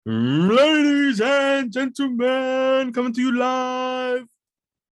Ladies and gentlemen, coming to you live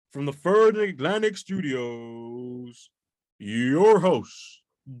from the Third Atlantic Studios, your host,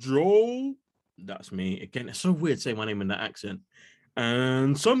 Joel. That's me. Again, it's so weird saying my name in that accent.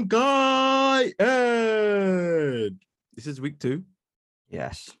 And some guy, Ed. This is week 2.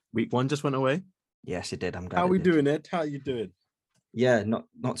 Yes. Week 1 just went away. Yes, it did. I'm glad. How it we did. doing, Ed? How are you doing? Yeah, not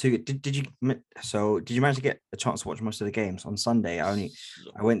too good. Did you manage to get a chance to watch most of the games on Sunday? I didn't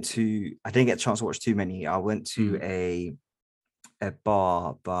get a chance to watch too many. I went to a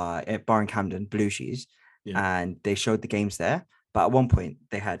bar in Camden, Blue Cheese, and they showed the games there. But at one point,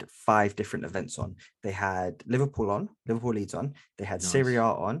 they had 5 different events on. They had Liverpool Leeds on. They had Serie A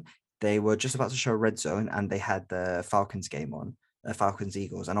on. They were just about to show Red Zone, and they had the Falcons game on, Falcons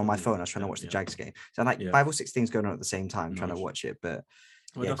Eagles. And on my phone, I was trying to watch the Jags game. So like 5 or 6 things going on at the same time, trying to watch it. But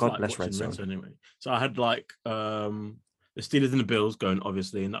God bless Red Zone. Anyway. So I had the Steelers and the Bills going,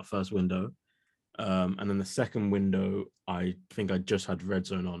 obviously, in that first window. And then the second window, I think I just had Red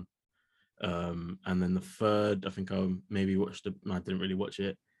Zone on. And then the third, I think I maybe watched it. I didn't really watch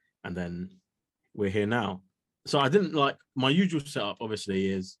it. And then we're here now. So I didn't my usual setup, obviously,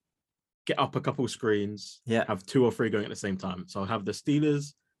 is get up a couple of screens, have 2 or 3 going at the same time. So I'll have the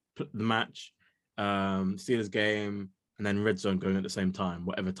Steelers, the match, Steelers game, and then Red Zone going at the same time,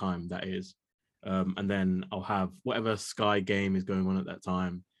 whatever time that is. And then I'll have whatever Sky game is going on at that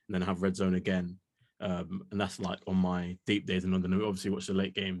time, and then I have Red Zone again. And that's on my deep days, and then we obviously watch the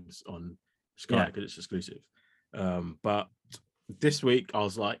late games on Sky because it's exclusive. But this week I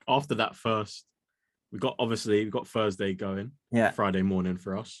was after that first, we got Thursday going, Friday morning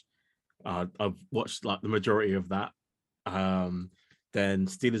for us. I've watched the majority of that. Then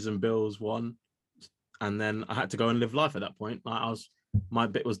Steelers and Bills won, and then I had to go and live life at that point. My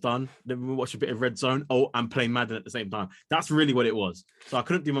bit was done. Then we watched a bit of Red Zone. Oh, and playing Madden at the same time. That's really what it was. So I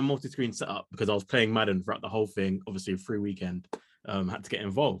couldn't do my multi-screen setup because I was playing Madden throughout the whole thing. Obviously, a free weekend. Had to get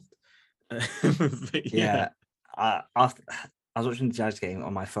involved. I was watching the Jags game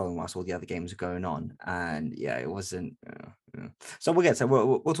on my phone whilst all the other games are going on, and it wasn't. So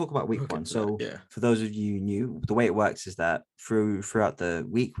we'll talk about week 1. So for those of you new, the way it works is that throughout the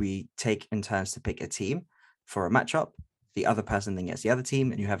week we take in turns to pick a team for a matchup. The other person then gets the other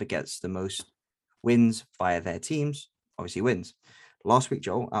team, and whoever gets the most wins via their teams obviously wins. Last week,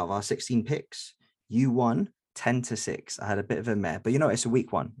 Joel, out of our 16 picks, you won 10-6. I had a bit of a mare, but it's a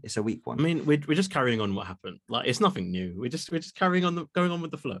week 1. It's a week 1. I mean, we're just carrying on what happened. It's nothing new. We're just carrying on going on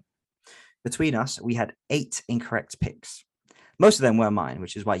with the flow. Between us, we had 8 incorrect picks. Most of them were mine,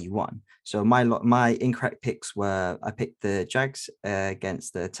 which is why you won. So my incorrect picks were: I picked the Jags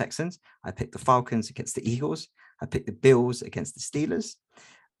against the Texans. I picked the Falcons against the Eagles. I picked the Bills against the Steelers.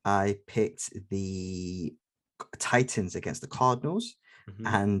 I picked the Titans against the Cardinals,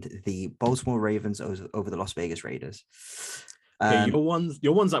 and the Baltimore Ravens over the Las Vegas Raiders. Okay, your ones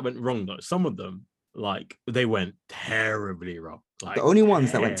that went wrong though. Some of them, they went terribly wrong. The only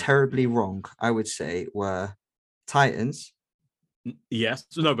ones that went terribly wrong, I would say, were Titans. Yes,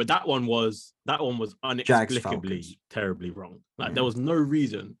 so no, but that one was inexplicably terribly wrong. There was no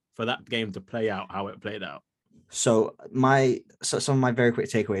reason for that game to play out how it played out. So some of my very quick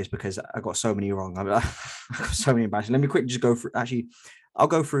takeaways, because I got so many wrong. I got so many embarrassing. Let me quickly just go through. Actually, I'll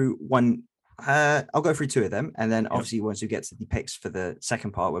go through one. I'll go through 2 of them, and then obviously once we get to the picks for the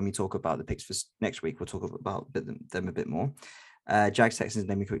second part, when we talk about the picks for next week, we'll talk about them a bit more. Jags, Texans.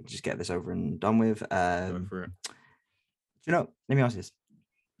 Let me quickly just get this over and done with. Go for it. Let me ask this.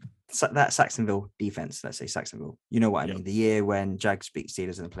 That Saxonville defense, let's say Saxonville, you know what I mean? The year when Jags beat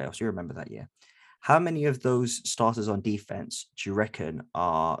Steelers in the playoffs, you remember that year. How many of those starters on defense do you reckon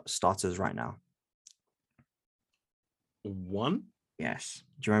are starters right now? 1? Yes.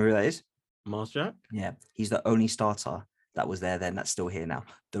 Do you remember who that is? Mars Jack? Yeah. He's the only starter that was there then that's still here now.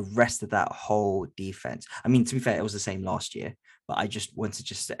 The rest of that whole defense, I mean, to be fair, it was the same last year, but I just wanted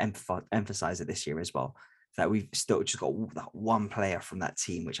to emphasize it this year as well, that we've still just got that one player from that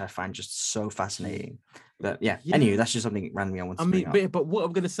team, which I find just so fascinating. But anyway, that's just something randomly I wanted to bring up. But what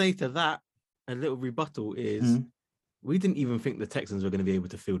I'm going to say to that, a little rebuttal is we didn't even think the Texans were going to be able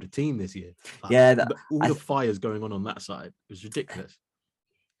to field a team this year. The fires going on that side, it was ridiculous.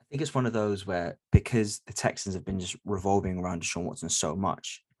 I think it's one of those where, because the Texans have been just revolving around Deshaun Watson so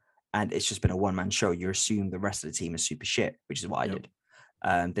much, and it's just been a one-man show, you assume the rest of the team is super shit, which is what I did.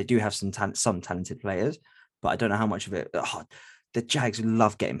 They do have some talented players, but I don't know how much of it. The Jags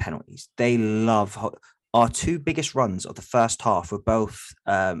love getting penalties. They love our 2 biggest runs of the first half were both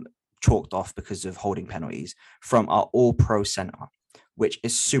chalked off because of holding penalties from our all-pro center, which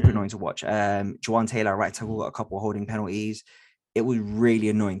is super annoying to watch. Juwan Taylor, right tackle, got a couple of holding penalties. it was really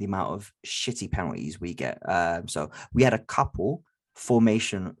annoying the amount of shitty penalties we get. So we had a couple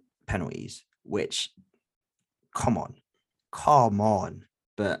formation penalties, which come on.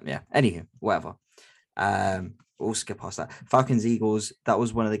 But yeah, anywho, whatever. We'll skip past that. Falcons Eagles, that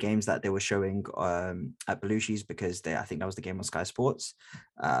was one of the games that they were showing at Belushi's because I think that was the game on Sky Sports.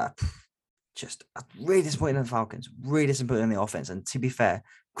 Just really disappointed in the Falcons, really disappointed in the offense. And to be fair,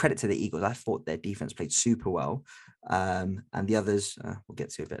 credit to the Eagles. I thought their defense played super well. And the others, we'll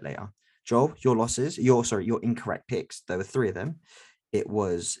get to a bit later. Joel, your losses, your incorrect picks. There were three of them. It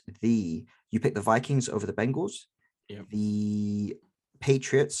was you picked the Vikings over the Bengals, the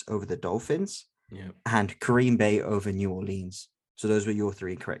Patriots over the Dolphins, and Green Bay over New Orleans. So those were your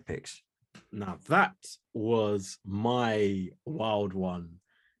three correct picks. Now that was my wild one.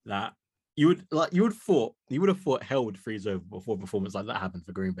 That you would have thought hell would freeze over before a performance like that happened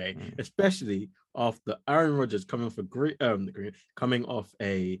for Green Bay, especially after Aaron Rodgers coming off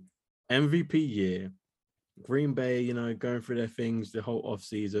a MVP year. Green Bay, going through their things the whole off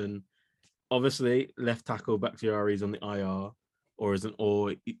season. Obviously, left tackle Bakhtiari's on the IR, or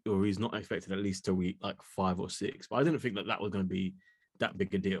he's not expected at least to week like 5 or 6. But I didn't think that was going to be that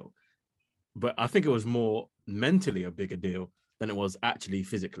big a deal. But I think it was more mentally a bigger deal than it was actually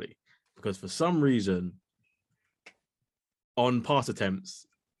physically, because for some reason, on pass attempts,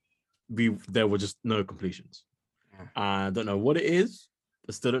 there were just no completions. I don't know what it is.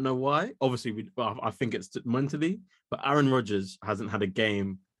 I still don't know why. Obviously, I think it's mentally, but Aaron Rodgers hasn't had a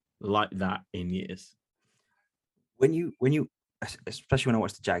game like that in years. When you, especially when I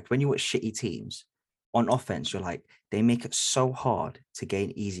watch the Jags, when you watch shitty teams on offense, you're like, they make it so hard to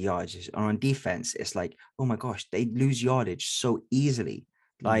gain easy yardage. And on defense, it's like, oh my gosh, they lose yardage so easily.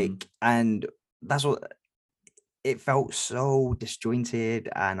 And that's what it felt, so disjointed.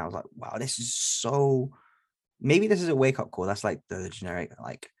 And I was like, wow, maybe this is a wake-up call. That's like the generic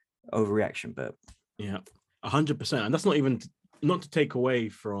overreaction, but yeah, 100%. And that's not to take away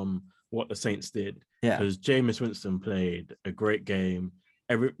from what the Saints did. Yeah, because Jameis Winston played a great game.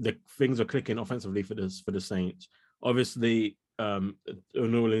 The things are clicking offensively for the Saints. Obviously, New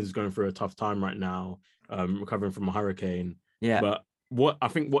Orleans is going through a tough time right now, recovering from a hurricane. Yeah. But what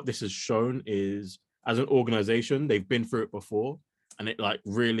this has shown is, as an organization, they've been through it before, and it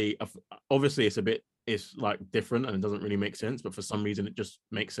really, obviously, it's different and it doesn't really make sense, but for some reason it just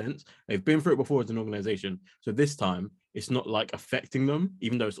makes sense. They've been through it before as an organization, so this time it's not affecting them,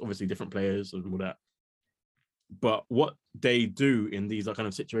 even though it's obviously different players and all that. But what they do in these kind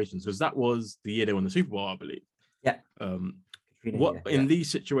of situations, because that was the year they won the Super Bowl, I believe. Yeah. In these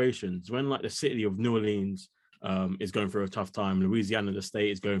situations, when the city of New Orleans is going through a tough time, Louisiana, the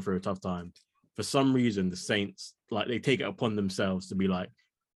state, is going through a tough time, for some reason the Saints they take it upon themselves to be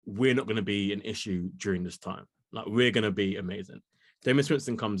we're not going to be an issue during this time. We're going to be amazing. Jameis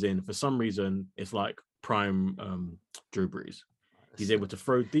Winston comes in. For some reason, it's prime Drew Brees. He's able to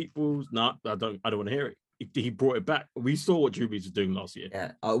throw deep balls. I don't want to hear it. He brought it back. We saw what Drew Brees was doing last year.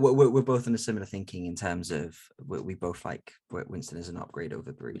 Yeah, we're both in a similar thinking in terms of we both like Winston as an upgrade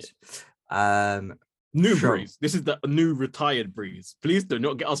over Brees. Brees. This is the new retired Brees. Please do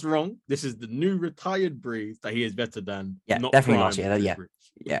not get us wrong. This is the new retired Brees that he is better than. Not definitely last year.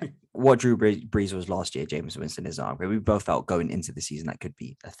 Yeah. What Drew Brees was last year, Jameis Winston is an upgrade. We both felt going into the season that could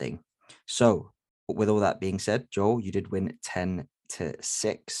be a thing. So, with all that being said, Joel, you did win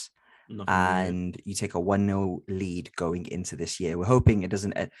 10-6. And you take a 1-0 lead going into this year. We're hoping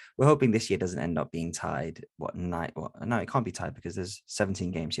this year doesn't end up being tied. No, it can't be tied because there's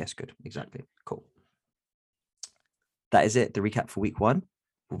 17 games. Yes, good. Exactly. Cool. That is it. The recap for week 1.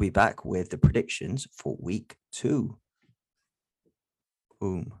 We'll be back with the predictions for week 2.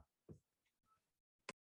 Boom.